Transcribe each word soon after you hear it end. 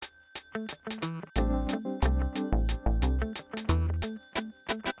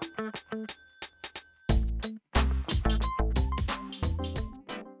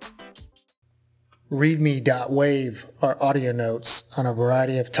ReadMe.wave are audio notes on a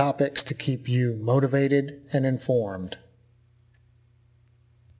variety of topics to keep you motivated and informed.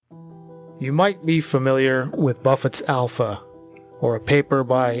 You might be familiar with Buffett's Alpha, or a paper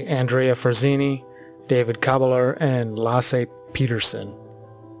by Andrea Ferzini, David Kabbaler, and Lasse Peterson.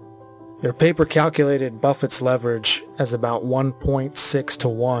 Their paper calculated Buffett's leverage as about 1.6 to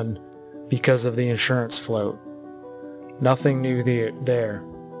 1 because of the insurance float. Nothing new there.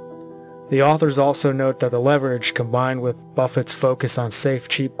 The authors also note that the leverage, combined with Buffett's focus on safe,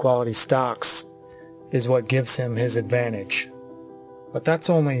 cheap quality stocks, is what gives him his advantage. But that's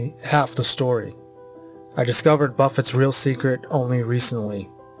only half the story. I discovered Buffett's real secret only recently,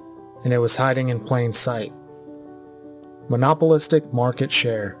 and it was hiding in plain sight. Monopolistic market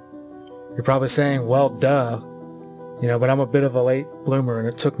share. You're probably saying, well, duh, but I'm a bit of a late bloomer, and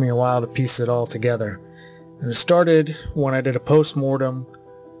it took me a while to piece it all together. And it started when I did a post-mortem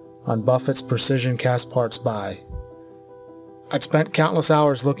on Buffett's precision cast parts buy. I'd spent countless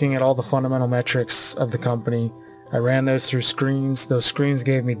hours looking at all the fundamental metrics of the company. I ran those through screens. Those screens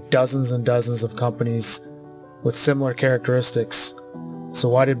gave me dozens and dozens of companies with similar characteristics. So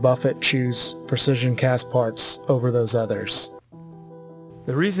why did Buffett choose precision cast parts over those others?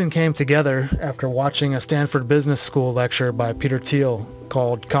 The reason came together after watching a Stanford Business School lecture by Peter Thiel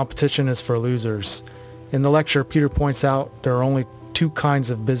called Competition is for Losers. In the lecture, Peter points out there are only two kinds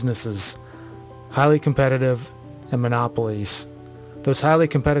of businesses, highly competitive and monopolies. Those highly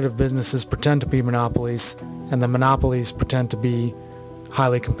competitive businesses pretend to be monopolies, and the monopolies pretend to be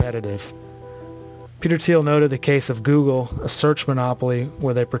highly competitive. Peter Thiel noted the case of Google, a search monopoly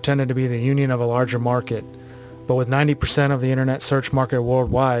where they pretended to be the union of a larger market, but with 90% of the internet search market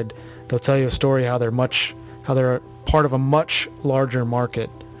worldwide, they'll tell you a story how they're part of a much larger market.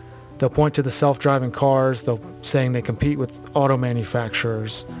 They'll point to the self-driving cars, they'll saying they compete with auto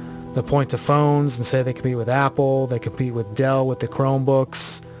manufacturers. They'll point to phones and say they compete with Apple, they compete with Dell with the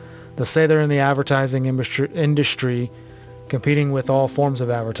Chromebooks. They'll say they're in the advertising industry, competing with all forms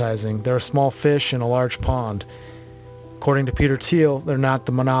of advertising. They're a small fish in a large pond. According to Peter Thiel, they're not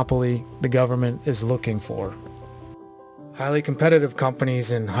the monopoly the government is looking for. Highly competitive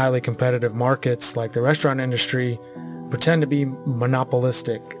companies in highly competitive markets like the restaurant industry pretend to be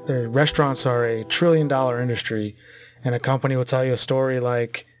monopolistic. Their restaurants are a $1 trillion industry, and a company will tell you a story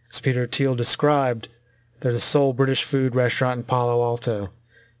like, as Peter Thiel described, they're the sole British food restaurant in Palo Alto.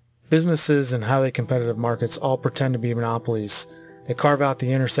 Businesses in highly competitive markets all pretend to be monopolies. They carve out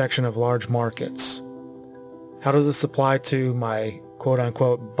the intersection of large markets. How does this apply to my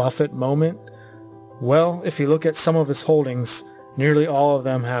quote-unquote Buffett moment? Well, if you look at some of his holdings, nearly all of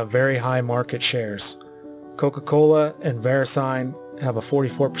them have very high market shares. Coca-Cola and VeriSign have a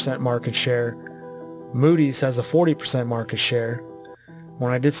 44% market share. Moody's has a 40% market share.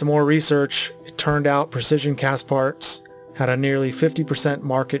 When I did some more research, it turned out Precision Cast Parts had a nearly 50%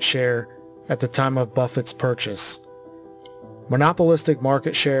 market share at the time of Buffett's purchase. Monopolistic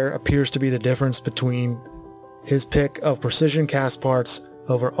market share appears to be the difference between his pick of Precision Cast Parts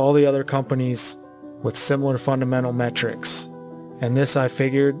over all the other companies with similar fundamental metrics. And this, I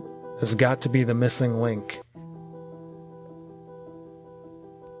figured, has got to be the missing link.